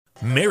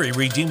Mary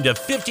redeemed a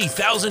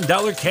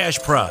 $50,000 cash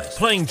prize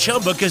playing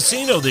Chumba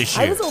Casino this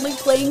year. I was only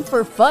playing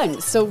for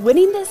fun, so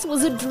winning this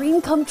was a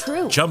dream come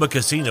true. Chumba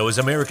Casino is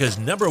America's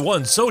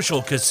 #1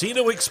 social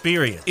casino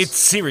experience. It's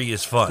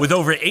serious fun. With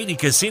over 80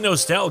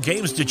 casino-style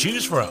games to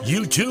choose from,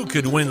 you too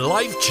could win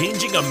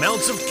life-changing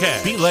amounts of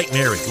cash. Be like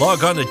Mary.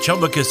 Log on to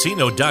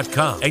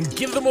ChumbaCasino.com and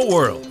give them a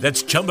whirl.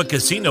 That's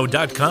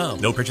ChumbaCasino.com.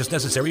 No purchase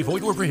necessary.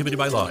 Void where prohibited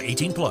by law.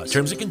 18+.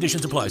 Terms and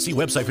conditions apply. See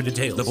website for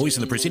details. The voice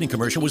in the preceding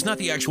commercial was not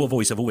the actual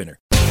voice of a winner.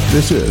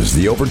 This is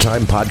the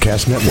Overtime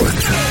Podcast Network.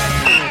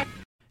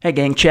 Hey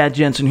gang, Chad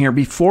Jensen here.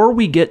 Before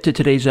we get to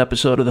today's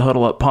episode of the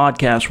Huddle Up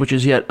Podcast, which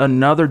is yet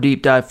another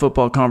deep dive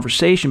football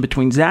conversation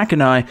between Zach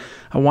and I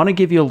want to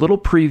give you a little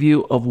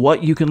preview of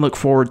what you can look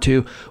forward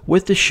to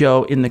with the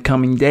show in the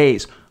coming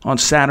days. On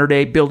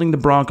Saturday, Building the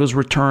Broncos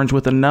returns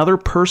with another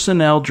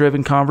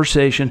personnel-driven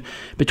conversation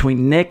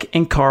between Nick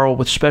and Carl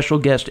with special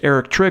guest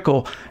Eric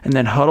Trickle, and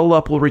then Huddle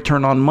Up will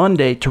return on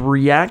Monday to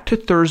react to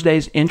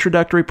Thursday's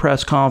introductory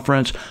press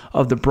conference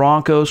of the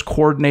Broncos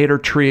coordinator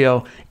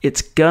trio.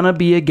 It's gonna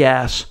be a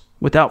gas.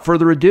 Without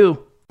further ado,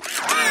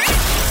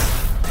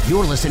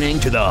 you're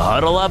listening to the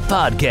Huddle Up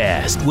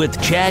Podcast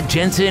with Chad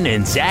Jensen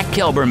and Zach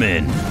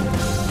Kelberman.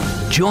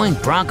 Join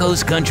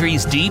Broncos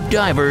Country's deep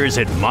divers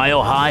at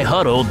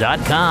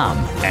milehighhuddle.com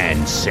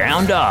and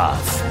sound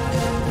off.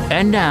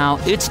 And now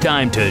it's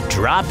time to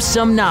drop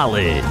some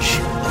knowledge.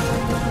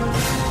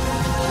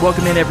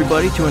 welcome in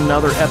everybody to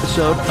another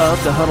episode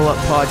of the Huddle Up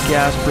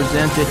Podcast,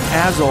 presented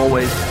as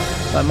always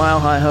by Mile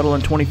High Huddle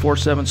and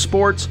 24/7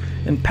 Sports,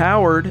 and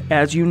powered,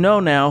 as you know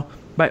now,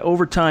 by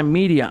Overtime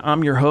Media.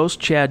 I'm your host,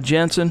 Chad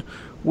Jensen.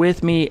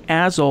 With me,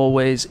 as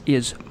always,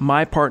 is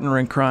my partner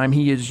in crime.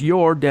 He is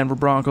your Denver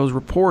Broncos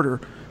reporter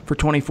for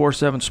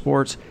 24/7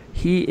 Sports.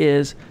 He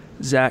is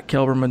Zach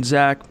Kelberman.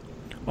 Zach,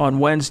 on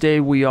Wednesday,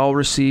 we all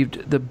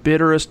received the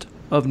bitterest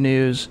of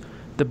news,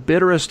 the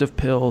bitterest of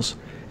pills,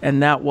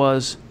 and that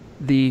was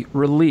the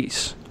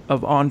release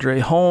of Andre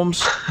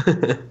Holmes.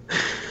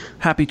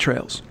 Happy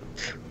trails.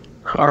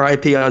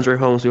 R.I.P. Andre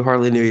Holmes, we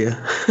hardly knew you.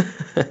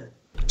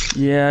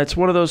 Yeah, it's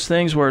one of those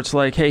things where it's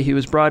like, hey, he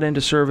was brought in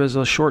to serve as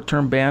a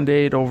short-term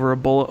Band-Aid over a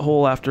bullet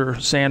hole after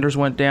Sanders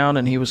went down,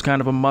 and he was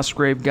kind of a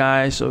Musgrave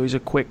guy, so he's a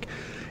quick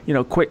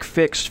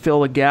fix,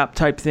 fill a gap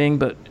type thing.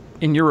 But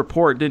in your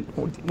report,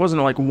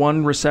 wasn't it like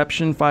one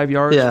reception, 5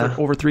 yards for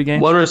over 3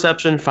 games? One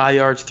reception, 5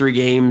 yards, 3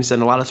 games,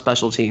 and a lot of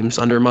special teams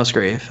under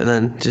Musgrave, and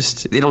then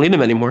just they don't need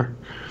him anymore.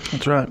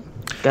 That's right.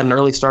 Got an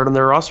early start on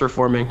their roster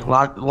forming. A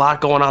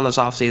lot going on this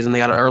offseason. They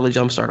got an early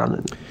jump start on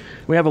it.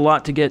 We have a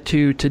lot to get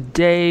to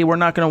today. We're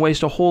not going to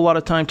waste a whole lot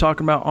of time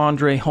talking about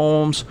Andre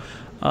Holmes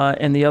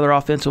and the other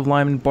offensive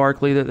lineman,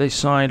 Barkley, that they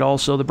signed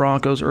also the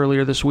Broncos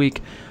earlier this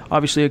week.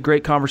 Obviously, a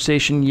great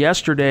conversation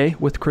yesterday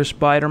with Chris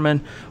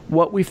Biderman.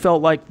 What we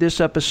felt like this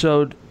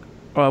episode,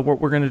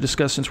 what we're going to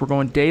discuss since we're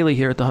going daily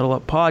here at the Huddle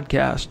Up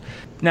Podcast.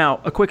 Now,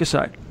 a quick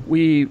aside.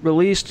 We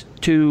released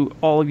to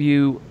all of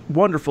you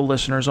wonderful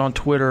listeners on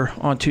Twitter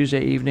on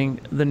Tuesday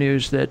evening the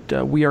news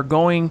that we are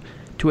going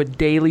to a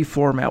daily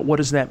format. What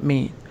does that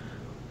mean?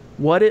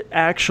 What it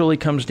actually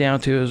comes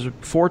down to is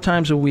 4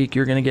 times a week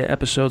you're going to get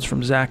episodes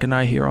from Zach and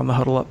I here on the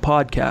Huddle Up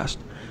Podcast.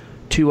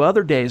 2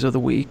 other days of the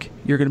week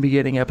you're going to be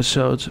getting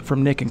episodes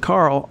from Nick and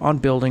Carl on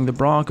Building the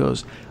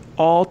Broncos.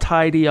 All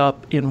tidy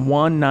up in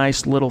one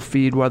nice little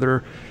feed,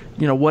 whether,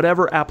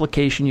 whatever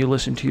application you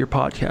listen to your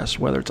podcast,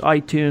 whether it's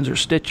iTunes or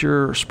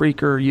Stitcher or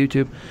Spreaker or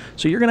YouTube.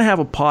 So you're going to have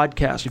a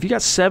podcast. If you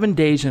got 7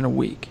 days in a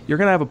week, you're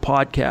going to have a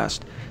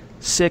podcast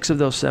 6 of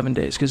those 7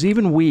 days, because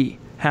even we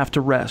have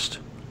to rest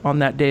on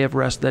that day of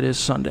rest that is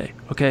Sunday.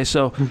 Okay,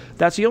 so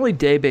that's the only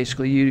day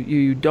basically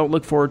you don't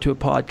look forward to a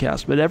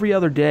podcast. But every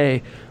other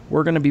day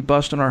we're going to be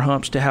busting our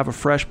humps to have a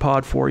fresh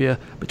pod for you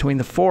between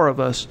the 4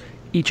 of us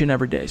each and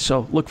every day.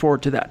 So look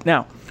forward to that.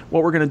 Now,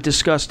 what we're going to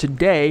discuss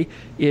today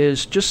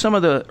is just some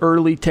of the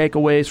early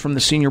takeaways from the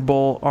Senior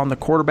Bowl on the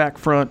quarterback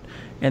front,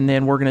 and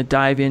then we're going to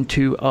dive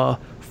into a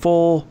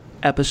full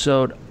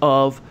episode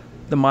of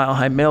the Mile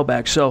High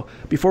Mailbag. So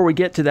before we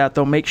get to that,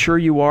 though, make sure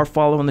you are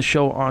following the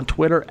show on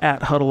Twitter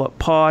at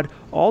HuddleUpPod.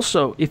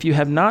 Also, if you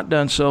have not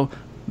done so,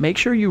 make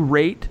sure you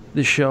rate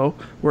the show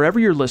wherever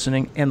you're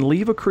listening and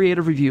leave a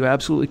creative review.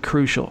 Absolutely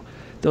crucial.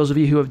 Those of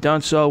you who have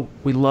done so,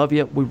 we love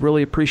you. We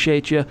really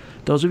appreciate you.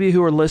 Those of you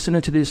who are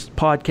listening to this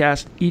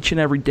podcast each and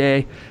every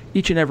day,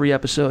 each and every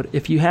episode,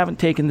 if you haven't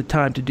taken the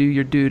time to do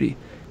your duty,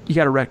 you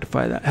got to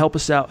rectify that. Help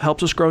us out.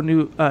 Helps us grow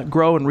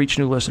and reach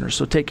new listeners.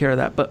 So take care of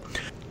that. But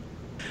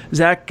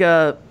Zach,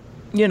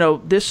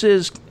 this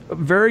is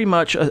very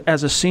much,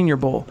 as a Senior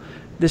Bowl,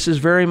 this is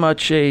very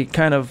much a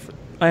kind of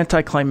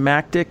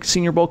anticlimactic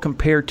Senior Bowl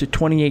compared to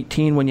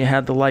 2018 when you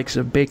had the likes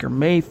of Baker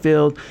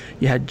Mayfield,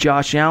 you had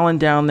Josh Allen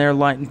down there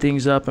lighting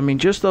things up. I mean,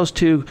 just those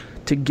two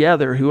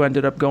together who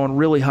ended up going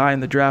really high in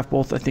the draft,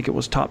 both I think it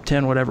was top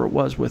 10, whatever it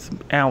was with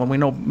Allen. We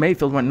know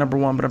Mayfield went number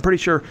 1, but I'm pretty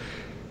sure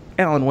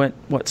Allen went,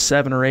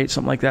 7 or 8,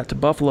 something like that, to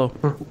Buffalo.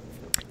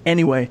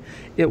 Anyway,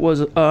 it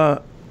was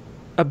a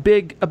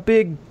big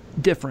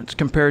difference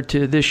compared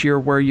to this year,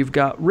 where you've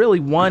got really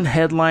one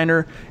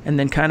headliner and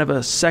then kind of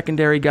a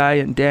secondary guy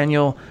in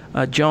Daniel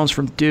Jones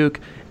from Duke,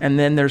 and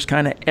then there's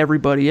kind of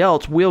everybody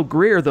else. Will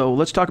Grier, though,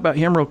 let's talk about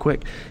him real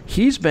quick.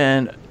 He's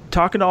been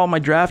talking to all my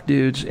draft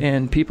dudes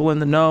and people in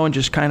the know, and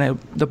just kind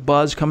of the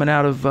buzz coming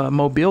out of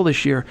Mobile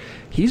this year.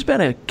 He's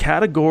been a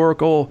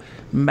categorical,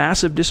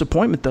 massive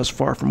disappointment thus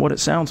far, from what it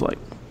sounds like.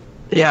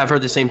 Yeah, I've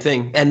heard the same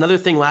thing. And another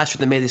thing last year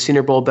that made the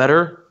Senior Bowl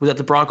better was that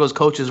the Broncos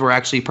coaches were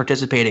actually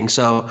participating.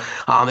 So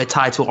it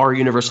tied to our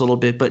universe a little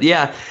bit. But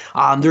yeah,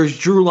 there's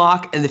Drew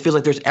Lock, and it feels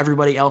like there's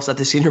everybody else at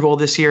the Senior Bowl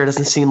this year. It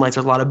doesn't seem like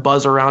there's a lot of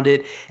buzz around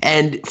it.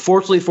 And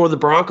fortunately for the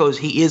Broncos,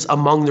 he is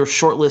among their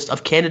short list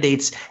of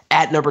candidates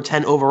at number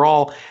 10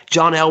 overall.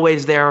 John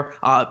Elway's there.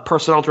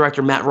 Personnel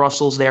director Matt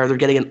Russell's there. They're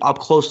getting an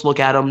up-close look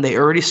at him. They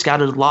already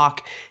scouted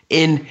Lock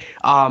during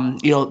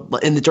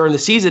the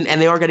season,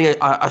 and they are getting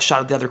a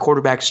shot at the other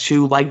quarterbacks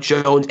too, like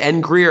Jones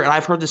and Grier. And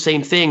I've heard the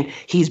same thing.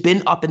 He's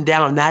been up and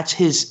down. That's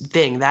his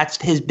thing.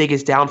 That's his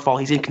biggest downfall.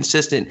 He's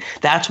inconsistent.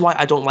 That's why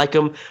I don't like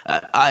him.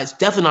 It's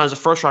definitely not as a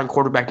first-round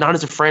quarterback, not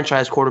as a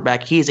franchise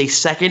quarterback. He is a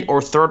second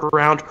or third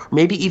round,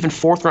 maybe even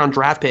fourth-round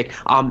draft pick.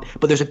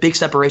 But there's a big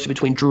separation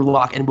between Drew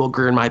Lock and Will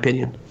Grier, in my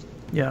opinion.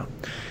 Yeah.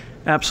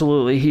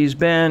 Absolutely.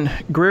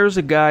 Greer's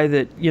a guy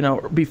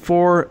that,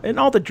 before, and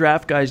all the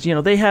draft guys,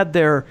 they had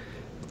their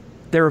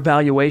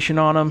evaluation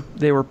on him.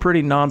 They were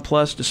pretty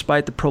nonplussed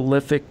despite the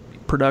prolific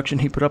production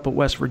he put up at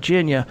West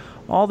Virginia.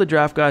 All the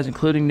draft guys,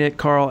 including Nick,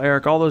 Carl,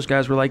 Eric, all those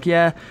guys were like,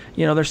 yeah,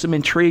 there's some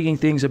intriguing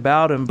things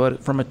about him,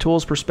 but from a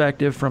tools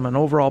perspective, from an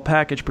overall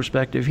package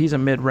perspective, he's a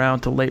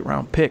mid-round to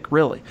late-round pick,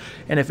 really.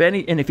 And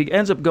if he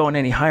ends up going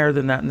any higher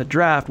than that in the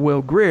draft,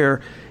 Will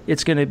Grier,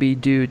 it's going to be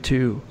due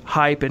to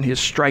hype and his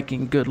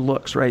striking good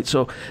looks, right?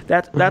 So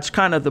that's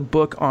kind of the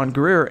book on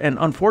Grier. And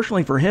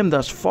unfortunately for him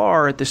thus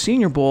far at the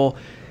Senior Bowl,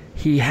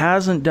 he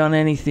hasn't done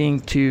anything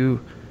to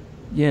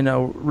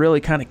really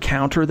kind of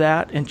counter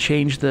that and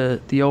change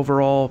the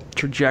overall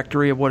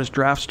trajectory of what his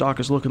draft stock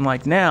is looking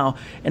like now.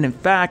 And in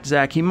fact,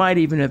 Zach, he might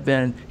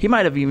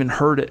have even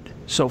hurt it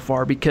so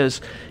far, because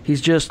he's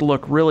just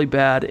looked really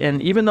bad.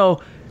 And even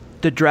though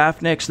the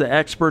draftniks, the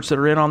experts that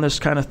are in on this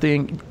kind of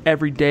thing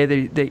every day,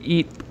 they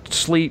eat,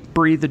 sleep,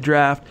 breathe the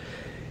draft,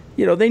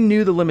 they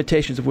knew the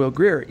limitations of Will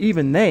Grier.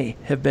 Even they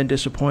have been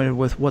disappointed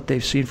with what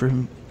they've seen from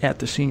him at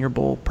the Senior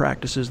Bowl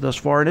practices thus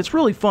far. And it's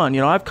really fun.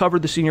 I've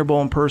covered the Senior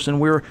Bowl in person.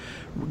 We're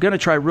going to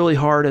try really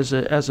hard as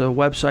a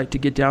website to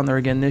get down there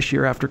again this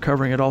year, after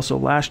covering it also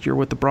last year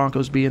with the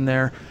Broncos being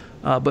there.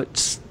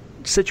 But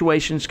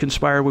situations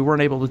conspired. We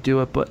weren't able to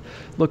do it, but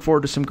look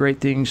forward to some great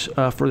things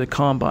for the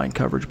Combine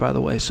coverage, by the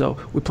way. So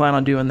we plan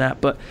on doing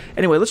that. But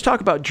anyway, let's talk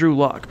about Drew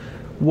Lock.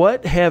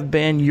 What have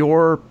been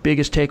your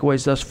biggest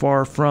takeaways thus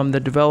far from the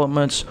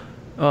developments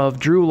of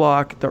Drew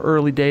Lock, the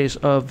early days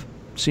of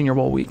Senior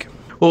Bowl week?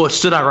 Well, what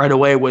stood out right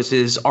away was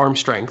his arm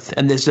strength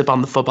and the zip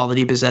on the football that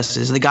he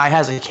possesses. The guy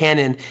has a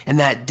cannon, and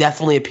that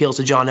definitely appeals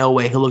to John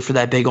Elway, who looked for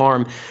that big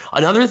arm.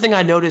 Another thing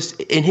I noticed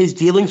in his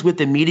dealings with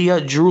the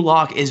media, Drew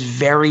Lock is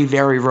very,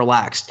 very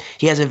relaxed.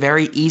 He has a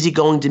very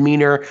easygoing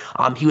demeanor.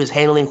 He was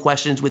handling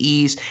questions with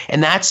ease,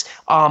 and that's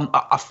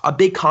a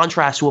big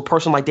contrast to a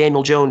person like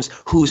Daniel Jones,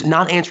 who's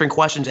not answering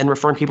questions and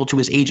referring people to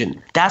his agent.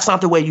 That's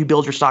not the way you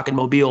build your stock in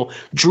Mobile.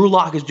 Drew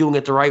Lock is doing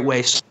it the right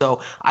way.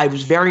 So I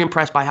was very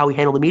impressed by how he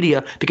handled the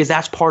media, because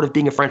that's part of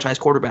being a franchise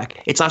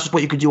quarterback. It's not just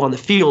what you could do on the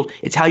field,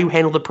 it's how you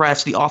handle the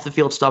press, the off the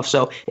field stuff.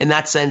 So in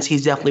that sense,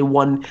 he's definitely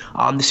won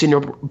the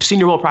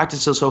senior bowl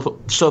practices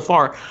so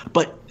far.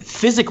 But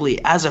physically,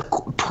 as a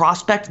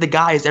prospect, the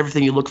guy is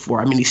everything you look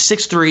for. I mean, he's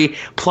 6'3",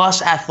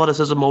 plus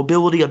athleticism,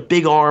 mobility, a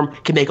big arm,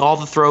 can make all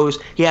the throws.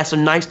 He has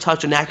some nice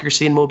touch and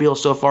accuracy in Mobile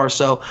so far.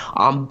 So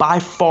by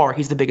far,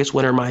 he's the biggest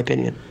winner in my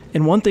opinion.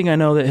 And one thing I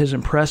know that has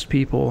impressed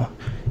people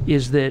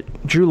is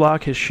that Drew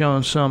Lock has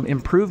shown some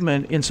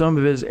improvement in some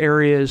of his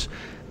areas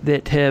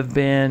that have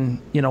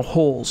been,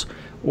 holes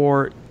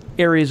or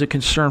areas of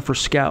concern for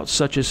scouts,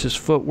 such as his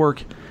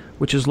footwork,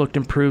 which has looked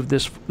improved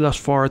thus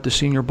far at the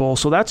Senior Bowl.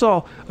 So that's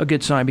all a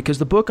good sign, because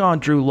the book on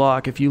Drew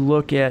Lock, if you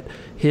look at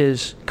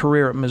his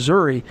career at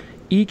Missouri,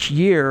 each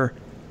year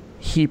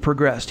he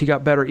progressed. He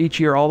got better each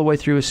year all the way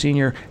through his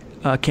senior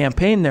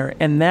campaign there.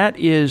 And that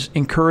is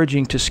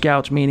encouraging to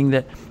scouts, meaning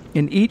that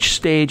in each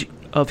stage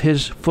of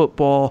his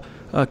football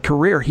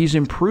career, he's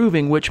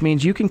improving, which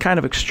means you can kind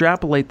of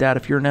extrapolate that.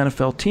 If you're an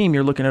NFL team,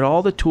 you're looking at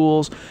all the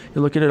tools,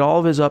 you're looking at all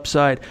of his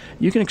upside,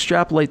 you can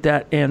extrapolate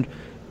that and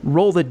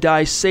roll the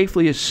dice,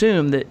 safely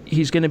assume that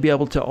he's going to be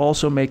able to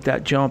also make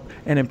that jump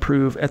and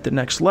improve at the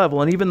next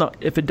level. And even though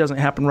if it doesn't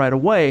happen right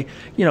away,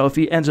 if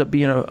he ends up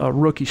being a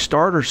rookie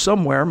starter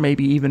somewhere,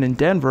 maybe even in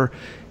Denver,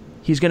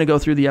 he's going to go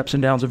through the ups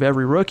and downs of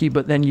every rookie,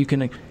 but then you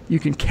can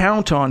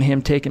count on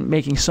him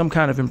making some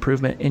kind of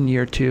improvement in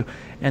year two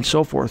and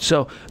so forth.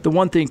 So the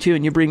one thing too,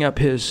 and you bring up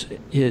his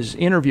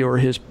interview or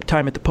his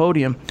time at the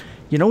podium,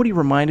 you know what he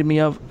reminded me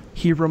of?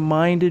 He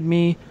reminded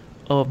me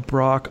of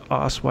Brock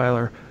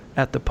Osweiler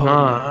at the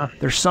podium.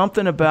 There's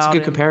something about a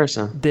good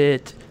comparison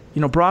that,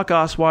 Brock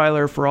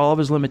Osweiler, for all of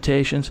his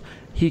limitations,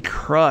 he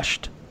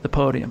crushed the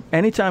podium.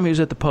 Anytime he was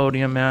at the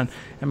podium, man,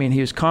 I mean,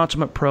 he was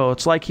consummate pro.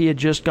 It's like he had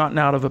just gotten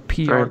out of a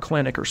PR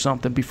clinic or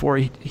something before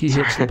he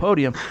hits the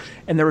podium.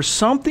 And there was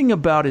something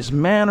about his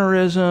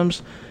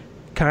mannerisms,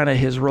 kind of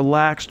his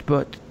relaxed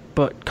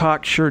but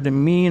cocksure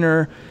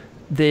demeanor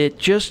that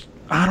just,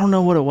 I don't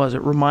know what it was.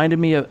 It reminded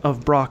me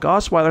of Brock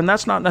Osweiler, and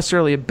that's not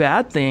necessarily a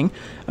bad thing.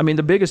 I mean,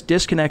 the biggest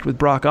disconnect with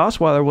Brock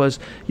Osweiler was,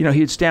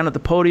 he'd stand at the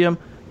podium,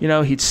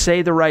 he'd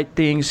say the right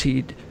things,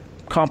 he'd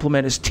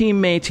compliment his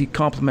teammates, he'd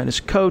compliment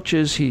his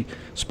coaches, he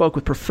spoke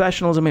with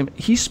professionals. I mean,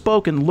 he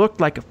spoke and looked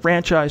like a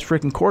franchise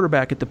freaking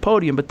quarterback at the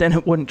podium, but then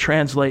it wouldn't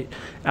translate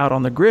out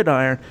on the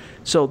gridiron.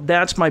 So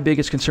that's my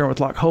biggest concern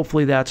with Locke.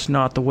 Hopefully that's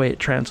not the way it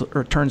turns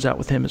out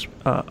with him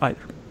either.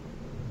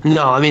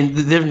 No, I mean,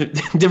 the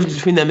difference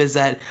between them is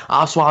that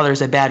Osweiler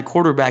is a bad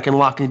quarterback and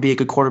Locke can be a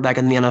good quarterback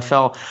in the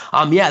NFL.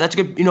 Yeah, that's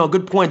a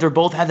good point. They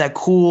both have that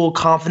cool,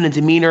 confident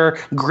demeanor,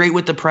 great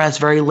with the press,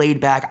 very laid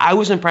back. I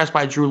was impressed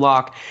by Drew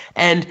Lock.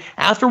 And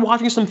after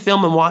watching some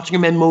film and watching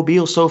him in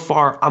Mobile so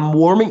far, I'm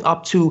warming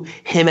up to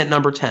him at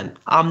number 10.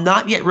 I'm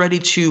not yet ready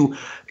to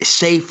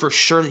say for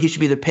sure that he should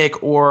be the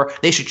pick or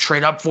they should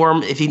trade up for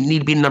him if he need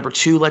to be number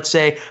 2, let's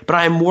say. But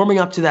I'm warming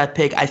up to that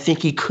pick. I think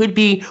he could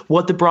be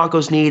what the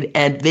Broncos need,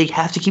 and they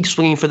have to keep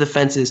swinging for the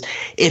fences.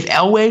 If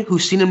Elway,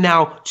 who's seen him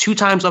now 2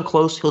 times up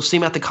close, he'll see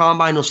him at the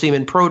combine, he'll see him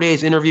in pro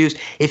days, interviews.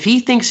 If he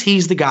thinks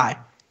he's the guy,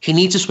 he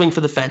needs to swing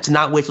for the fence and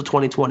not wait till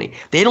 2020.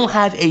 They don't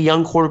have a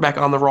young quarterback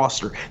on the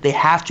roster. They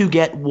have to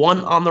get one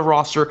on the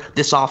roster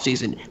this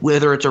offseason,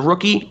 whether it's a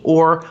rookie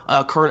or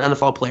a current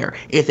NFL player.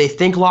 If they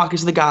think Locke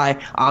is the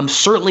guy,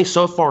 certainly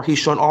so far he's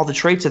shown all the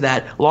traits of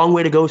that. Long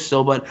way to go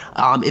still, but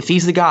if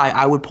he's the guy,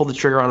 I would pull the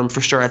trigger on him for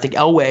sure. I think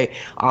Elway,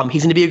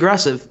 he's going to be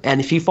aggressive, and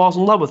if he falls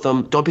in love with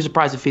him, don't be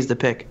surprised if he's the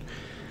pick.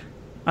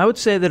 I would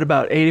say that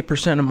about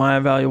 80% of my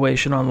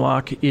evaluation on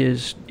Locke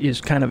is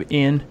kind of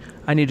in.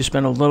 I need to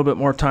spend a little bit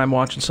more time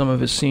watching some of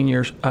his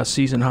senior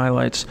season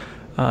highlights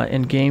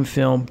and game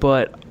film,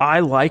 but I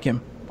like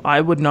him. I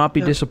would not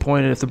be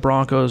disappointed if the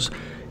Broncos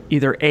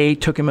either A,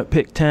 took him at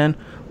pick 10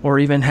 or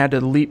even had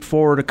to leap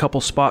forward a couple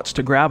spots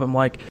to grab him.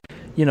 Like,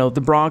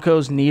 the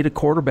Broncos need a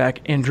quarterback,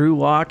 and Drew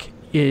Lock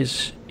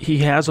he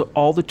has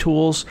all the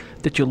tools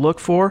that you look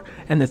for,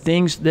 and the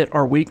things that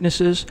are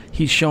weaknesses,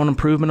 he's shown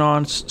improvement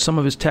on. Some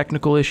of his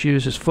technical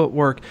issues, his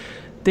footwork,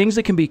 things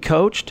that can be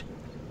coached.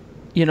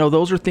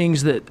 Those are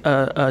things that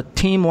a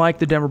team like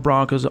the Denver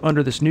Broncos,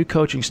 under this new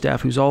coaching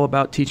staff who's all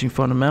about teaching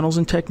fundamentals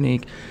and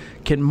technique,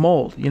 can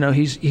mold.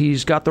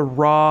 He's got the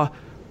raw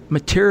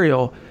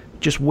material,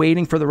 just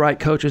waiting for the right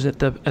coaches at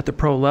the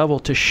pro level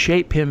to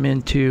shape him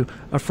into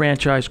a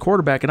franchise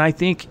quarterback, and I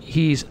think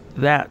he's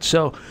that.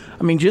 So,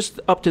 I mean, just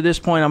up to this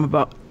point, I'm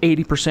about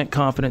 80%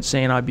 confident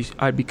saying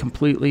I'd be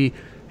completely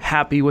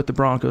happy with the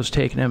Broncos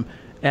taking him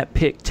at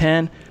pick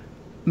 10.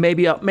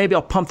 Maybe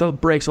I'll pump the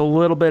brakes a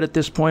little bit at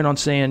this point on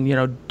saying,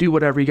 do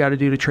whatever you got to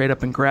do to trade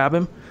up and grab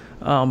him.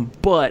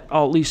 But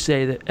I'll at least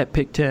say that at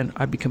pick 10,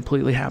 I'd be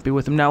completely happy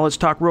with him. Now let's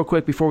talk real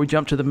quick before we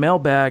jump to the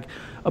mailbag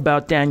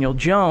about Daniel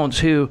Jones,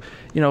 who,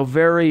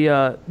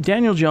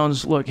 Daniel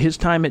Jones, look, his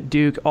time at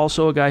Duke,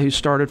 also a guy who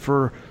started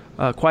for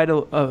quite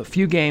a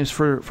few games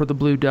for the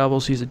Blue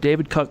Devils. He's a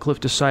David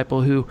Cutcliffe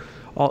disciple who,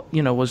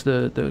 was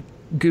the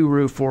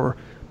guru for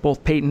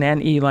both Peyton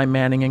and Eli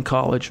Manning in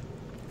college.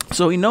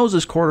 So he knows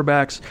his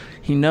quarterbacks.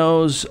 He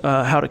knows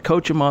how to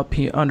coach them up.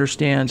 He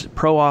understands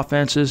pro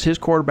offenses. His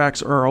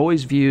quarterbacks are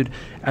always viewed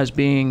as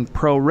being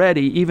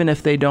pro-ready, even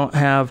if they don't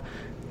have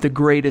the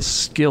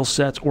greatest skill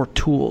sets or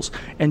tools.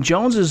 And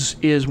Jones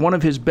is one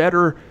of his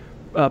better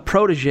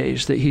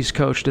proteges that he's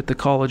coached at the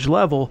college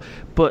level,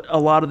 but a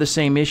lot of the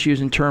same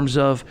issues in terms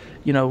of,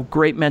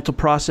 great mental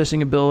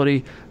processing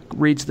ability,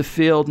 reads the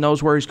field,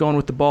 knows where he's going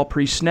with the ball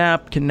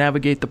pre-snap, can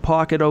navigate the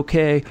pocket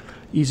okay.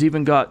 He's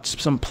even got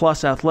some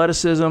plus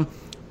athleticism,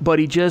 but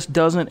he just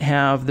doesn't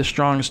have the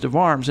strongest of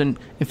arms. And,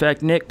 in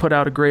fact, Nick put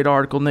out a great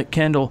article, Nick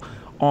Kendall,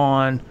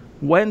 on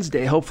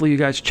Wednesday. Hopefully you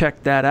guys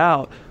checked that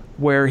out,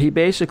 where he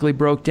basically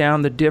broke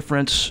down the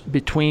difference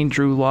between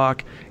Drew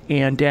Lock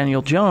and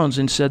Daniel Jones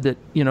and said that,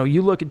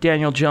 you look at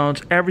Daniel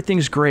Jones,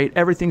 everything's great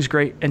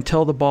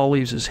until the ball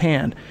leaves his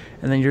hand.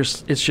 And then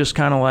it's just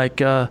kind of like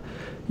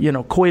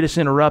coitus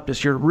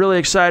interruptus. You're really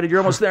excited.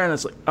 You're almost there, and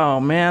it's like, oh,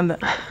 man,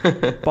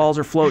 balls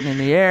are floating in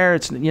the air.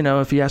 It's,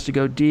 if he has to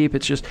go deep,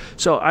 it's just.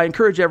 So I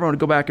encourage everyone to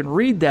go back and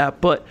read that.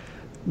 But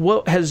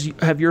what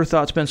have your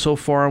thoughts been so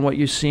far on what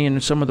you've seen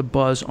and some of the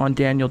buzz on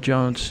Daniel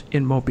Jones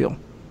in Mobile?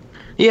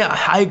 Yeah,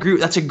 I agree.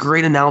 That's a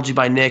great analogy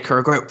by Nick, or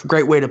a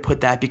great way to put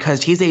that,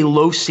 because he's a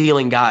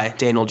low-ceiling guy,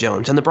 Daniel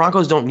Jones, and the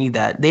Broncos don't need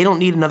that. They don't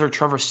need another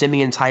Trevor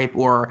Siemian type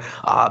or,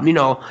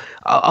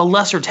 a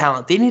lesser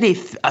talent. They need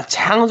a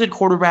talented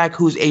quarterback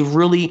who's a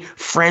really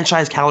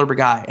franchise-caliber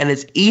guy, and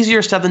it's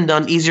easier said than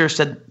done, easier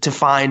said to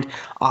find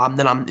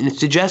than I'm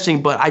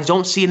suggesting, but I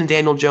don't see it in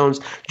Daniel Jones.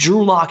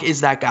 Drew Lock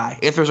is that guy.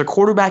 If there's a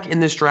quarterback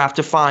in this draft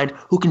to find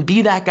who can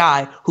be that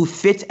guy, who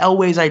fits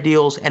Elway's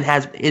ideals and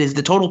is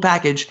the total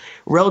package,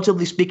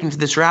 relatively speaking to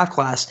this draft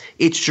class,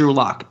 it's Drew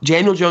Lock.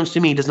 Daniel Jones, to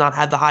me, does not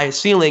have the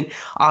highest ceiling.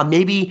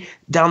 Maybe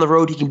down the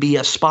road he can be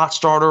a spot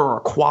starter or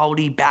a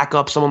quality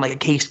backup, someone like a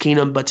Case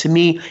Keenum. But to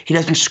me, he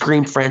doesn't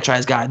scream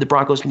franchise guy. The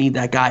Broncos need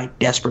that guy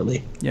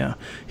desperately. Yeah,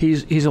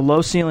 he's a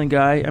low ceiling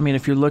guy. I mean,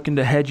 if you're looking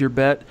to hedge your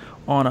bet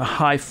on a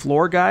high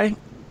floor guy,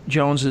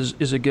 Jones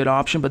is a good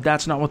option, but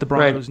that's not what the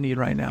Broncos need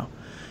right now.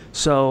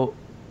 So,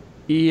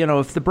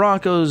 if the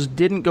Broncos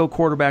didn't go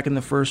quarterback in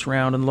the first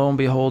round, and lo and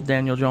behold,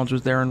 Daniel Jones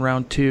was there in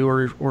round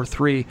 2 or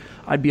 3,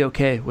 I'd be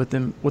okay with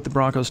the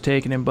Broncos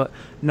taking him, but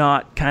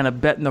not kind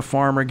of betting the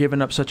farm or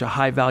giving up such a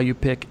high value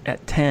pick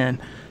at 10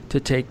 to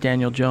take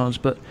Daniel Jones.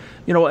 But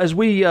as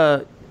we get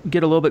a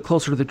little bit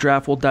closer to the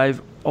draft, we'll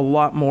dive a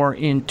lot more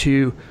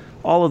into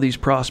all of these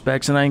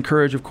prospects, and I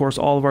encourage, of course,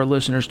 all of our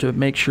listeners to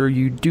make sure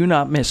you do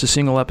not miss a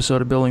single episode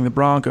of Building the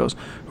Broncos,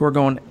 who are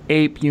going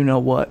ape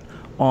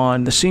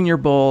on the Senior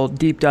Bowl,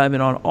 deep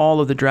diving on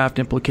all of the draft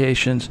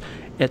implications,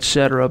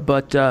 etc.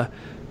 But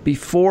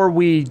before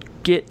we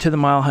get to the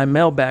Mile High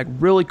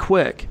Mailbag, really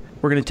quick,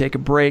 we're going to take a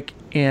break,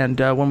 and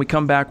when we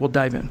come back, we'll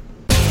dive in.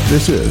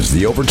 This is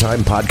the Overtime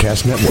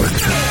Podcast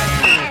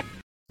Network.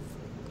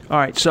 All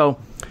right, so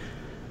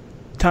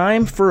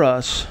time for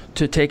us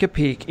to take a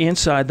peek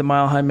inside the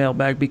Mile High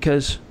Mailbag,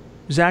 because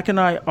Zach and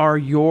I are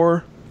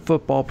your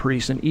football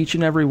priests, and each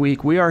and every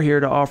week we are here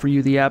to offer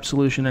you the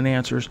absolution and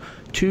answers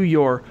to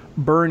your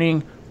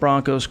burning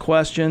Broncos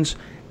questions.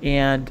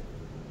 And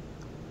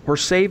we're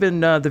saving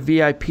the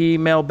VIP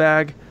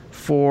mailbag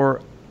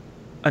for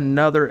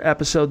another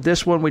episode.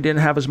 This one we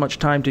didn't have as much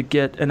time to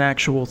get an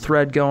actual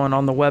thread going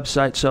on the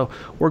website, so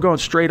we're going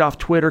straight off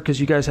Twitter because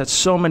you guys had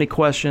so many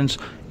questions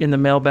in the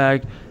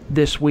mailbag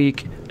this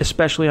week,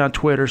 especially on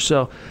Twitter.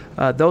 So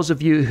those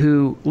of you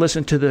who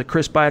listened to the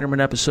Chris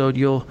Biderman episode,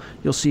 you'll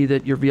see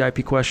that your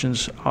VIP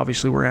questions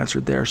obviously were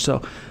answered there.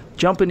 So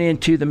jumping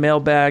into the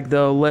mailbag,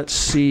 though, let's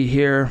see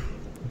here.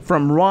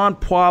 From Ron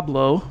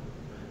Pueblo,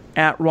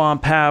 at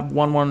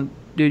RonPab11.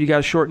 Dude, you got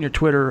to shorten your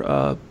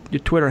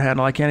Twitter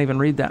handle. I can't even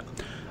read that.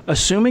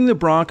 Assuming the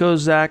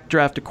Broncos, Zach,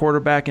 draft a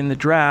quarterback in the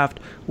draft,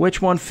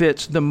 which one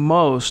fits the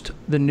most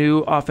the new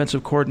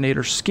offensive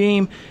coordinator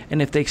scheme?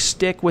 And if they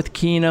stick with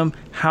Keenum,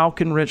 how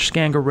can Rich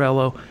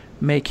Scangarello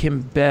make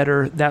him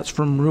better? That's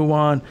from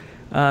Ruan.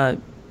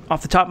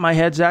 Off the top of my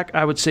head, Zach,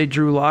 I would say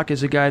Drew Lock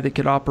is a guy that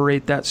could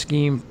operate that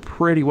scheme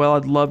pretty well.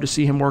 I'd love to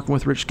see him working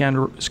with Rich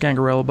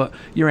Scangarello, but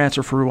your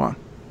answer for Ruan.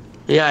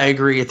 Yeah, I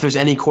agree. If there's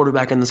any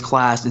quarterback in this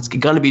class, it's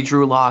going to be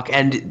Drew Lock.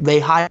 And they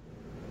hired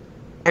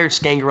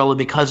Scangarello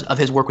because of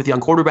his work with young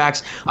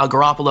quarterbacks,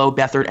 Garoppolo,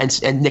 Beathard,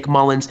 and Nick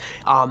Mullins.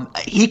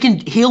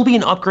 He'll be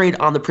an upgrade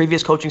on the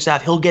previous coaching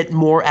staff. He'll get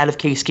more out of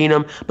Case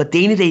Keenum, but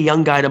they need a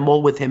young guy to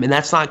mold with him, and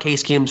that's not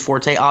Case Keenum's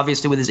forte,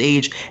 obviously, with his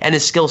age and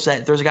his skill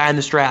set. If there's a guy in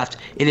this draft,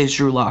 it is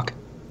Drew Lock.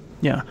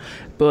 Yeah,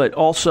 but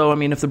also, I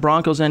mean, if the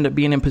Broncos end up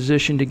being in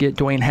position to get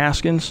Dwayne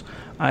Haskins,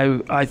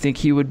 I think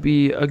he would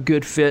be a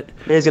good fit.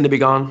 He's going to be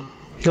gone.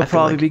 He'll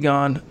probably be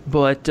gone,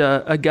 but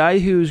a guy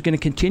who's going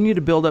to continue to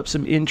build up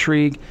some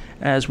intrigue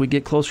as we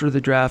get closer to the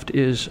draft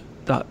is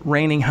the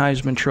reigning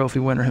Heisman Trophy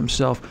winner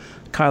himself,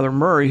 Kyler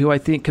Murray, who I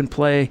think can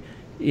play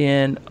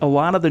in a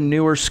lot of the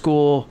newer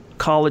school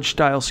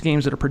college-style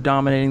schemes that are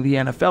predominating the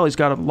NFL. He's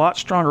got a lot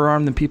stronger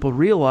arm than people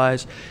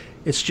realize.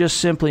 It's just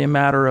simply a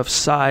matter of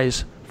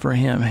size for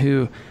him,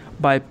 who,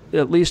 by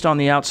at least on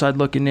the outside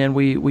looking in,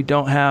 we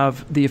don't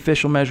have the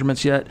official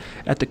measurements yet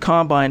at the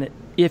Combine,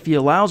 if he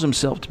allows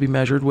himself to be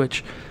measured,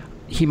 which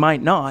he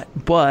might not,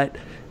 but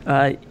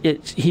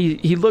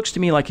he looks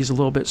to me like he's a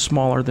little bit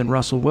smaller than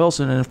Russell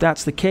Wilson. And if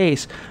that's the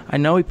case, I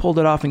know he pulled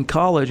it off in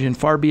college, and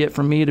far be it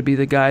from me to be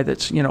the guy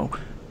that's,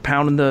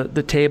 pounding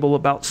the table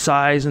about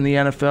size in the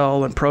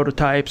NFL and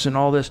prototypes and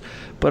all this,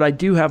 but I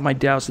do have my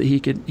doubts that he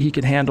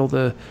could handle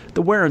the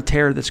wear and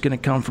tear that's going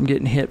to come from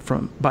getting hit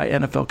by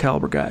NFL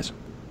caliber guys.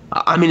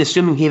 I mean,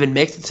 assuming he even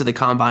makes it to the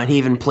Combine, he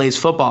even plays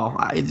football.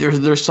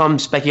 There's some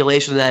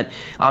speculation that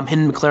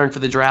hitting McLaren for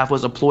the draft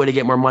was a ploy to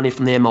get more money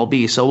from the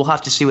MLB, so we'll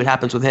have to see what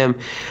happens with him.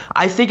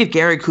 I think if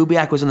Gary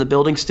Kubiak was in the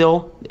building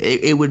still,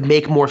 it would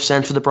make more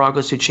sense for the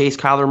Broncos to chase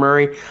Kyler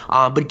Murray.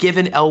 But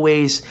given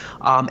Elway's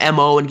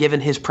MO and given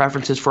his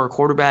preferences for a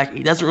quarterback,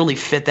 he doesn't really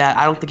fit that.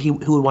 I don't think he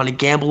would want to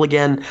gamble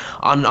again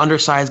on an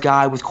undersized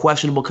guy with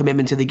questionable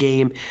commitment to the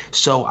game.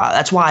 So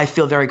that's why I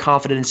feel very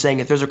confident in saying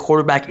if there's a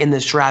quarterback in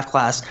this draft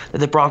class that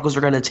the Broncos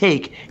are going to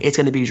take, it's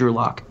going to be Drew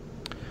Lock.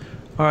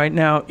 All right,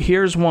 now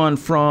here's one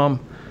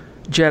from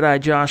Jedi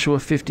Joshua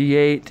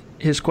 58.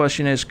 His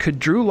question is, could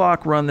Drew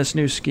Lock run this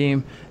new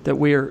scheme that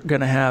we're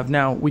going to have?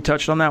 Now, we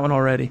touched on that one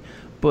already,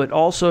 but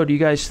also, do you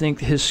guys think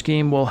his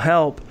scheme will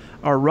help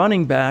our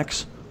running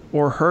backs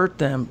or hurt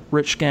them,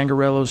 Rich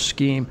Scangarello's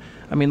scheme?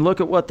 I mean, look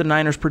at what the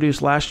Niners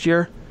produced last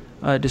year,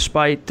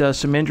 despite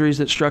some injuries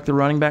that struck the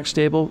running back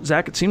stable.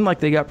 Zach, it seemed like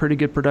they got pretty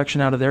good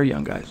production out of their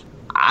young guys.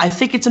 I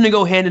think it's going to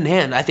go hand in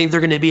hand. I think they're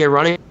going to be a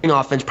running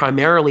offense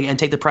primarily and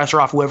take the pressure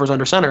off whoever's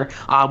under center.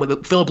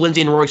 With Philip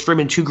Lindsay and Royce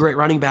Freeman, 2 great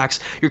running backs,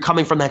 you're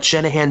coming from that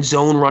Shanahan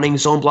zone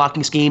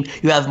blocking scheme.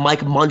 You have Mike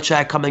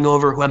Munchak coming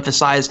over who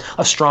emphasized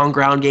a strong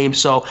ground game.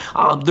 So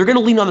they're going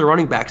to lean on the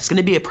running back. It's going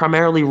to be a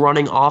primarily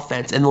running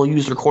offense, and they'll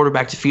use their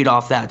quarterback to feed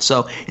off that.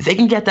 So if they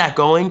can get that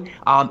going,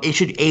 it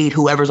should aid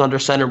whoever's under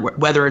center,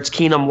 whether it's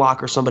Keenum,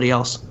 Locke, or somebody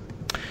else.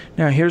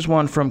 Now here's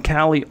one from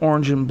Cali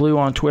Orange and Blue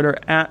on Twitter,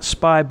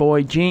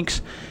 @SpyBoyJinx.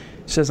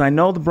 Says, I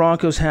know the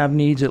Broncos have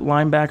needs at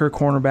linebacker,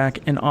 cornerback,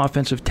 and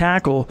offensive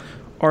tackle.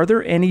 Are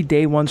there any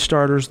day one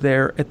starters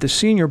there at the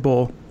Senior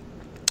Bowl,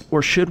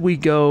 or should we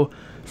go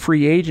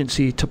free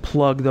agency to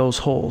plug those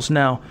holes?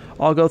 Now,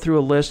 I'll go through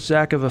a list,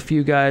 Zach, of a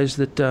few guys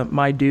that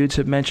my dudes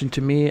have mentioned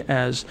to me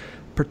as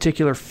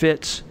particular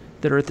fits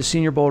that are at the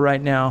Senior Bowl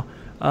right now.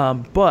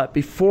 But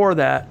before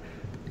that,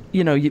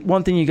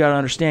 one thing you got to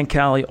understand,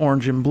 Cali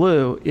Orange and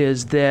Blue,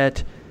 is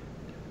that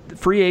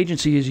free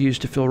agency is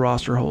used to fill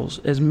roster holes,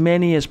 as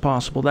many as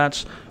possible.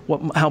 That's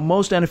how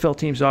most NFL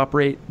teams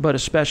operate, but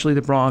especially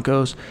the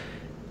Broncos.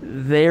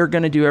 They're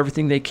going to do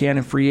everything they can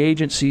in free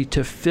agency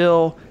to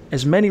fill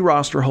as many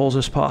roster holes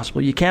as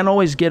possible. You can't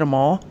always get them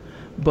all,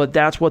 but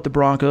that's what the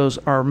Broncos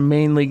are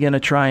mainly going to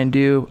try and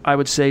do. I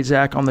would say,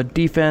 Zach, on the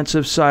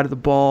defensive side of the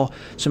ball,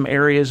 some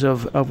areas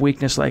of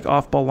weakness like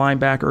off-ball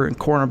linebacker and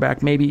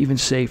cornerback, maybe even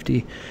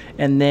safety,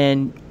 and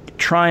then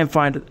try and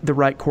find the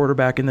right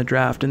quarterback in the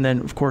draft, and then,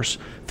 of course,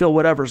 fill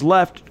whatever's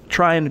left,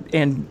 try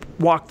and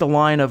walk the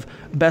line of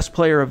best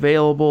player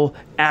available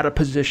at a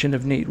position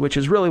of need, which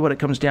is really what it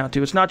comes down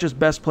to. It's not just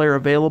best player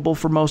available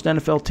for most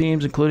NFL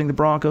teams, including the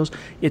Broncos.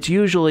 It's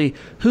usually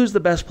who's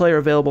the best player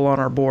available on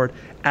our board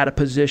at a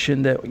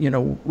position that,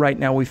 right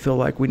now we feel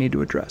like we need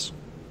to address.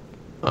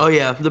 Oh,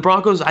 yeah. The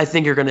Broncos, I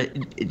think, are going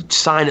to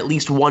sign at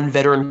least one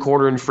veteran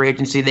corner in free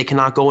agency. They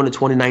cannot go into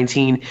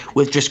 2019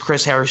 with just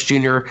Chris Harris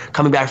Jr.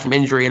 coming back from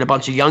injury and a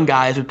bunch of young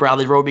guys with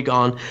Bradley Roby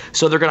gone.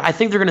 So I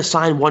think they're going to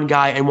sign one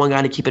guy, and one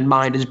guy to keep in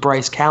mind is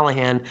Bryce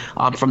Callahan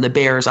from the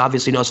Bears,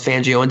 obviously knows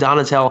Fangio and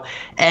Donatel.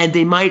 And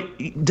they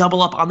might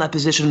double up on that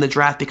position in the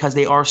draft because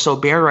they are so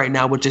bare right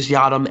now with just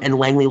Yadam and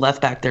Langley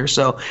left back there.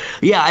 So,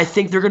 yeah, I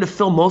think they're going to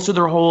fill most of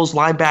their holes,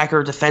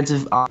 linebacker,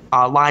 defensive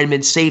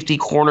lineman, safety,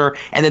 corner,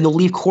 and then they'll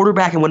leave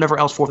quarterback and whatever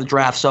else for the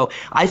draft. So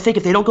I think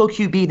if they don't go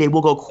QB, they will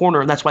go corner,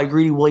 and that's why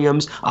Greedy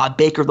Williams,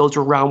 Baker, those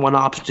are round one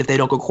options if they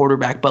don't go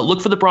quarterback. But look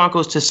for the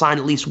Broncos to sign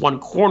at least one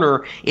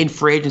corner in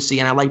free agency,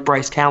 and I like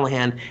Bryce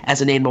Callahan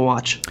as a name to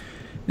watch.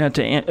 Now,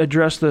 to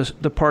address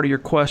the part of your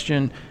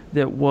question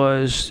that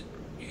was,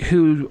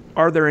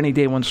 are there any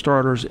day one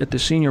starters at the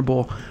Senior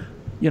Bowl?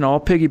 I'll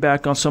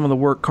piggyback on some of the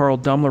work Carl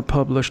Dummler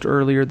published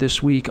earlier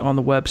this week on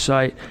the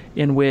website,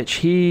 in which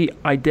he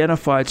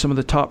identified some of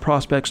the top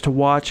prospects to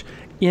watch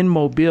in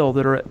Mobile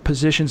that are at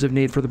positions of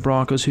need for the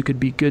Broncos who could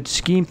be good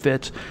scheme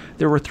fits.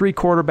 There were 3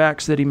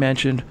 quarterbacks that he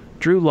mentioned: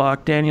 Drew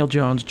Lock, Daniel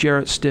Jones,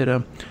 Jarrett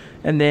Stidham.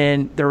 And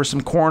then there were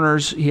some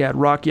corners. He had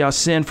Rock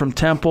Ya-Sin from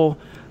Temple.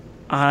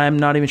 I'm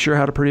not even sure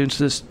how to pronounce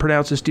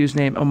this dude's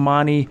name.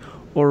 Amani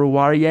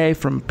Oruwariye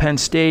from Penn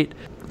State.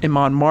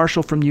 Iman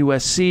Marshall from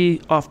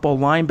USC, off-ball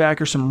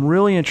linebacker, some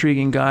really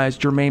intriguing guys.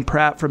 Jermaine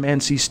Pratt from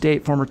NC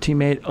State, former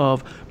teammate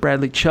of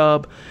Bradley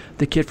Chubb.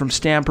 The kid from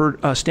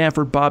Stanford,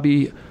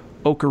 Bobby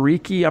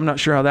Okereke, I'm not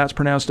sure how that's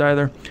pronounced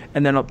either.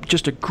 And then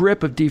just a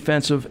grip of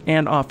defensive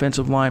and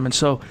offensive linemen.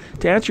 So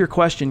to answer your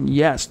question,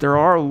 yes, there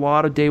are a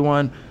lot of day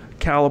one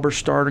caliber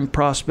starting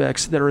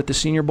prospects that are at the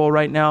Senior Bowl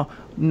right now.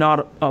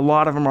 Not a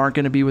lot of them aren't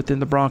going to be within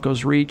the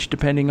Broncos' reach,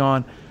 depending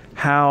on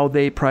how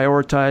they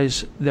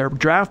prioritize their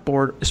draft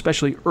board,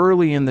 especially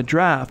early in the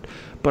draft.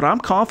 But I'm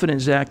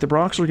confident, Zach, the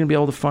Broncos are going to be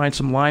able to find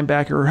some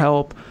linebacker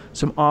help,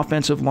 some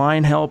offensive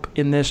line help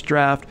in this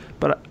draft.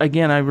 But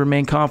again, I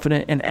remain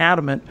confident and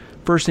adamant,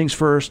 first things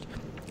first,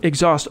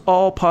 exhaust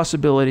all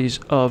possibilities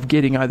of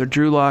getting either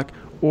Drew Lock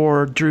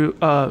or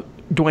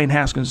Dwayne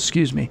Haskins,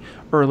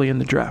 early in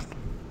the draft.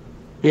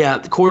 Yeah,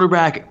 the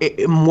quarterback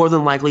more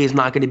than likely is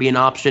not going to be an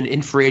option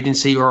in free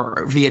agency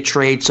or via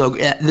trade. So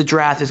the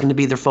draft is going to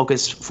be their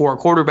focus for a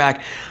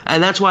quarterback.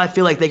 And that's why I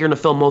feel like they're going to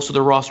fill most of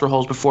the roster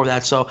holes before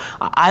that. So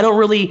I don't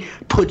really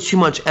put too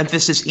much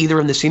emphasis either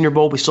in the Senior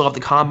Bowl. We still have the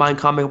Combine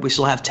coming. We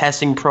still have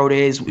testing, pro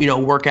days,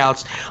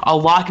 workouts. A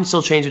lot can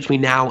still change between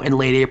now and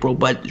late April.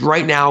 But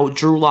right now,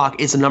 Drew Lock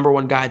is the number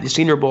one guy at the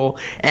Senior Bowl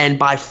and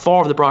by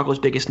far the Broncos'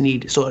 biggest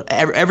need. So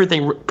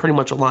everything pretty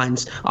much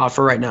aligns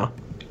for right now.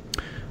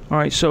 All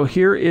right, so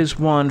here is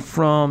one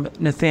from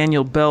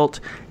Nathaniel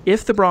Belt.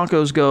 If the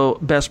Broncos go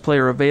best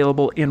player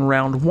available in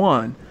round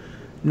 1,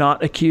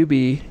 not a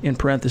QB in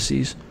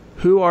parentheses,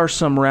 who are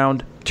some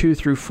round 2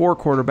 through 4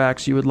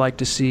 quarterbacks you would like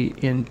to see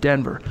in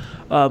Denver?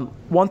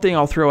 One thing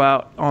I'll throw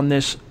out on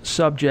this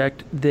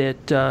subject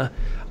that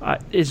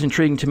is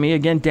intriguing to me,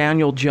 again,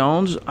 Daniel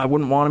Jones. I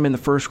wouldn't want him in the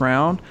first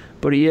round,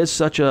 but he is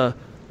such a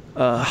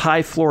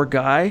high floor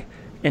guy,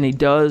 and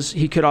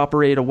he could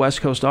operate a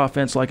West Coast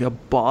offense like a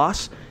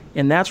boss.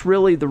 And that's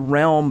really the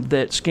realm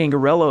that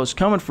Scangarello is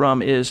coming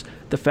from, is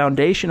the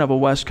foundation of a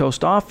West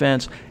Coast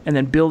offense, and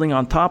then building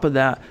on top of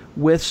that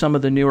with some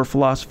of the newer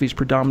philosophies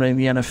predominating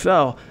the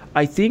NFL.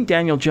 I think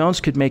Daniel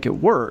Jones could make it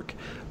work,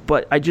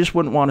 but I just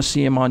wouldn't want to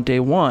see him on day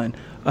one.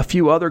 A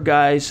few other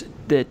guys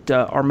that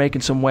are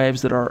making some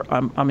waves that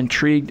I'm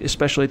intrigued,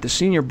 especially at the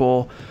Senior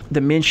Bowl. The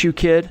Minshew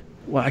kid,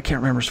 well, I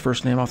can't remember his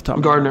first name off the top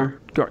of my head.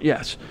 Gardner.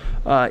 Yes.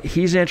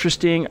 He's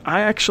interesting.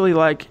 I actually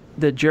like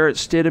the Jarrett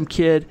Stidham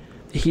kid.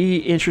 He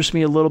interests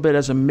me a little bit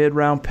as a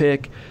mid-round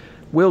pick.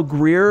 Will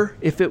Grier,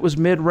 if it was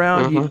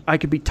mid-round, I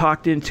could be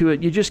talked into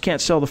it. You just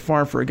can't sell the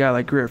farm for a guy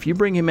like Grier. If you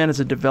bring him in as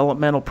a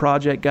developmental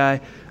project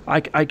guy,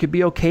 I could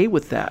be okay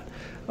with that.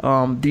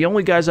 The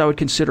only guys I would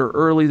consider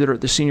early that are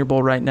at the Senior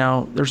Bowl right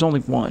now, there's only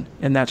one,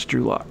 and that's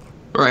Drew Lock.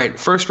 Right,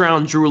 first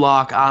round, Drew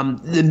Lock.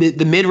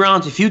 The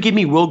mid-rounds, if you give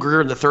me Will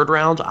Grier in the third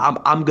round,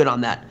 I'm good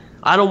on that.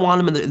 I don't want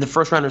him in the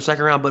first round or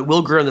second round, but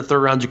Will Grier in the third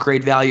round is a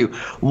great value.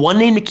 One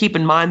name to keep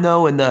in mind,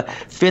 though, in the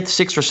 5th,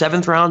 6th, or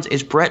 7th rounds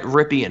is Brett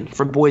Rypien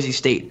from Boise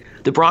State.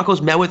 The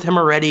Broncos met with him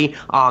already.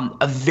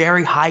 A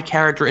very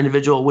high-character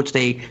individual, which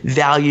they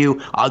value.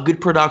 Good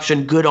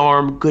production, good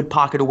arm, good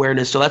pocket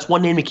awareness. So that's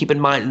one name to keep in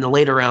mind in the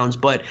later rounds.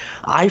 But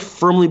I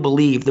firmly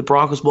believe the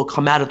Broncos will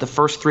come out of the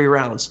first 3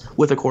 rounds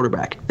with a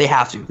quarterback. They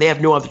have to. They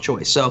have no other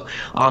choice. So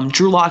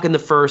Drew Lock in the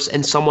first,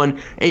 and someone,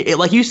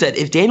 like you said,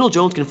 if Daniel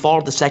Jones can fall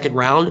to the second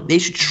round, they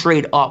should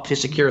trade up to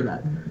secure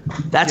that.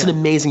 That's an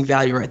amazing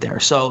value right there.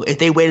 So if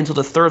they wait until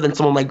the third, then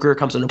someone like Grier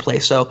comes into play.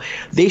 So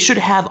they should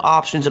have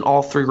options in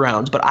all 3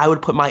 rounds, but I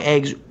would put my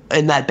eggs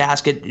in that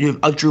basket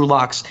of Drew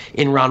Locks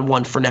in round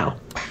 1 for now.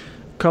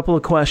 Couple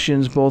of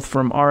questions, both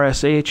from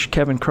RSH,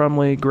 Kevin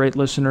Crumley, great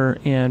listener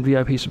and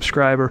VIP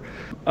subscriber,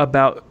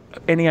 about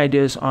any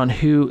ideas on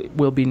who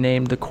will be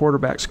named the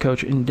quarterback's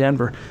coach in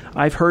Denver.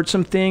 I've heard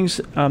some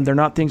things. They're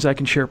not things I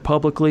can share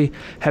publicly.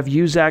 Have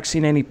you, Zach,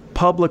 seen any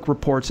public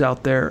reports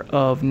out there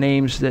of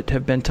names that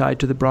have been tied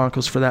to the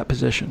Broncos for that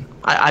position?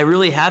 I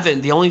really haven't.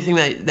 The only thing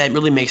that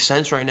really makes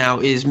sense right now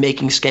is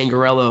making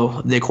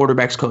Scangarello the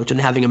quarterback's coach and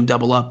having him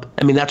double up.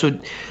 I mean, that's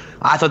what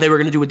I thought they were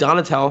going to do with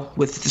Donatel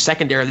with the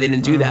secondary. They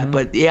didn't do that.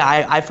 But,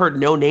 yeah, I've heard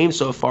no names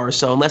so far.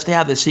 So unless they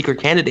have the secret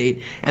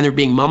candidate and they're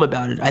being mum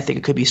about it, I think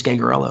it could be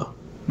Scangarello.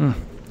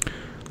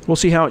 We'll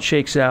see how it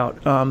shakes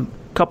out.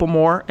 Couple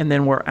more, and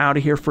then we're out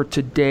of here for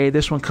today.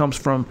 This one comes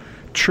from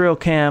Trail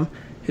Cam.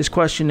 His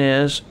question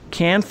is,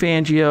 can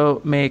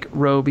Fangio make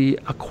Roby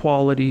a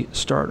quality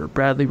starter,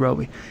 Bradley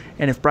Roby?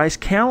 And if Bryce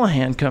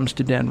Callahan comes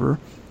to Denver,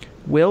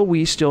 will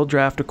we still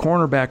draft a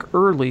cornerback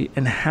early,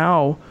 and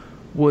how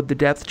would the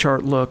depth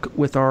chart look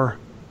with our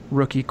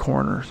rookie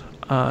corners?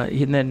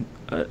 And then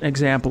an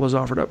example is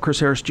offered up. Chris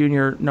Harris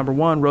Jr., number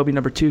 1, Roby,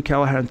 number 2,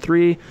 Callahan,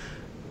 3.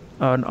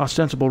 An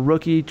ostensible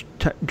rookie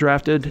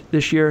drafted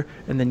this year,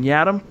 and then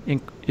Yadam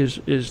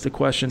is the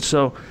question.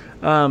 So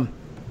I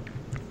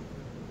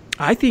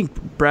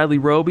think Bradley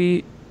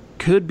Roby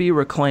could be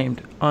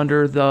reclaimed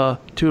under the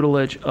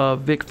tutelage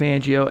of Vic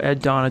Fangio,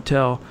 Ed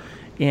Donatel,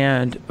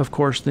 and, of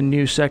course, the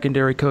new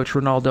secondary coach,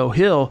 Ronaldo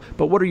Hill.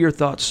 But what are your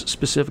thoughts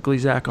specifically,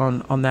 Zach,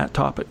 on that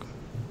topic?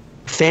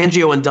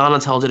 Fangio and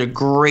Donatel did a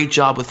great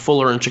job with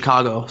Fuller in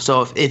Chicago.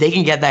 So if they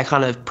can get that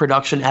kind of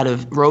production out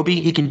of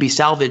Roby, he can be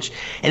salvaged.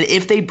 And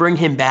if they bring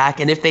him back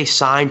and if they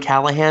sign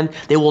Callahan,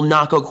 they will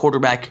not go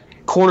cornerback,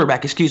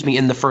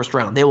 in the first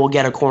round. They will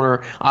get a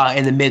corner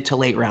in the mid to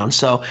late round.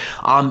 So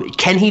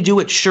can he do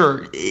it?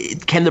 Sure.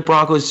 Can the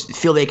Broncos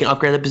feel they can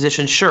upgrade the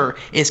position? Sure.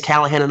 Is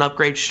Callahan an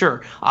upgrade?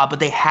 Sure. But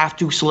they have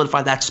to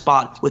solidify that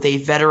spot with a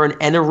veteran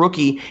and a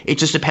rookie. It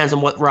just depends on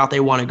what route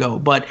they want to go.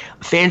 But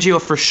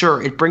Fangio, for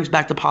sure, it brings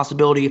back the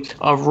possibility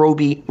of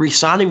Roby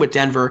re-signing with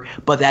Denver,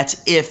 but that's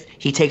if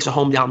he takes a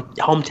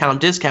hometown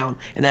discount,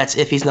 and that's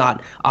if he's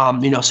not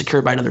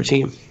secured by another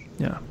team.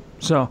 Yeah.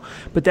 So,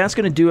 but that's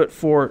going to do it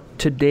for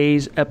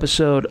today's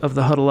episode of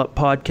the Huddle Up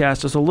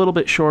podcast. It's a little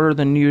bit shorter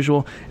than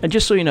usual. And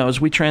just so you know, as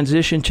we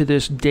transition to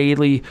this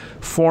daily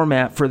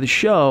format for the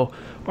show,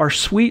 our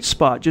sweet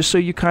spot, just so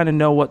you kind of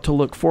know what to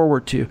look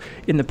forward to.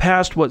 In the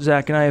past, what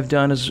Zach and I have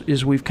done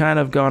is we've kind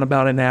of gone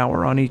about an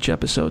hour on each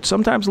episode.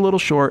 Sometimes a little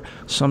short,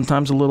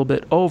 sometimes a little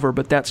bit over,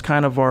 but that's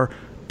kind of our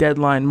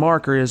deadline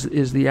marker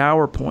is the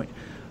hour point.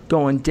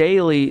 Going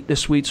daily, the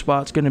sweet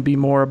spot's going to be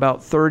more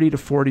about 30 to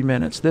 40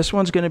 minutes. This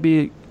one's going to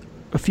be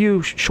a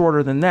few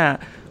shorter than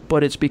that,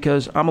 but it's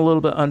because I'm a little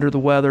bit under the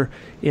weather,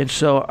 and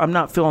so I'm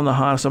not feeling the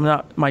hottest. I'm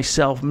not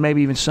myself.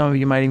 Maybe even some of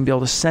you might even be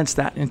able to sense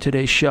that in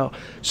today's show.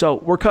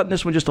 So we're cutting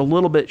this one just a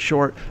little bit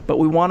short, but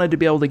we wanted to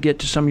be able to get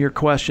to some of your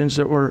questions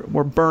that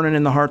were burning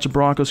in the hearts of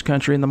Broncos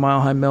country in the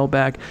Mile High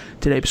mailbag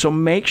today. So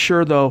make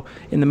sure, though,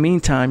 in the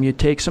meantime, you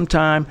take some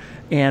time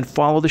and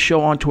follow the show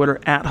on Twitter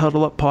at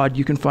HuddleUpPod.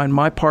 You can find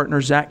my partner,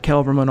 Zach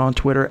Kelberman, on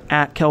Twitter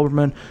at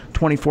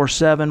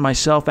Kelberman247,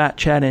 myself at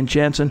Chad N.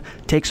 Jensen.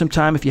 Take some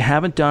time if you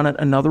haven't done it.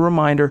 Another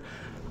reminder,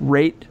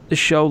 rate the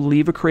show,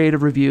 leave a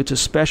creative review. It's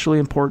especially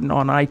important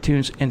on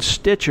iTunes and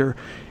Stitcher.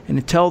 And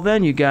until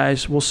then, you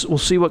guys, we'll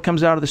see what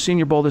comes out of the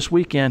Senior Bowl this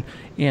weekend.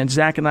 And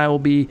Zach and I will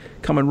be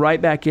coming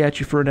right back at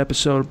you for an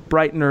episode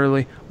bright and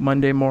early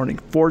Monday morning.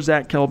 For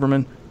Zach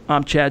Kelberman,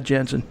 I'm Chad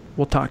Jensen.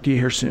 We'll talk to you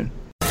here soon.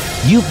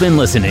 You've been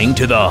listening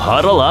to the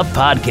Huddle Up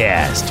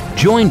Podcast.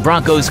 Join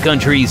Broncos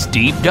Country's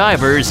deep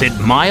divers at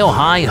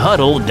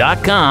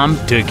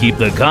milehighhuddle.com to keep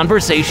the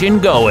conversation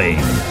going.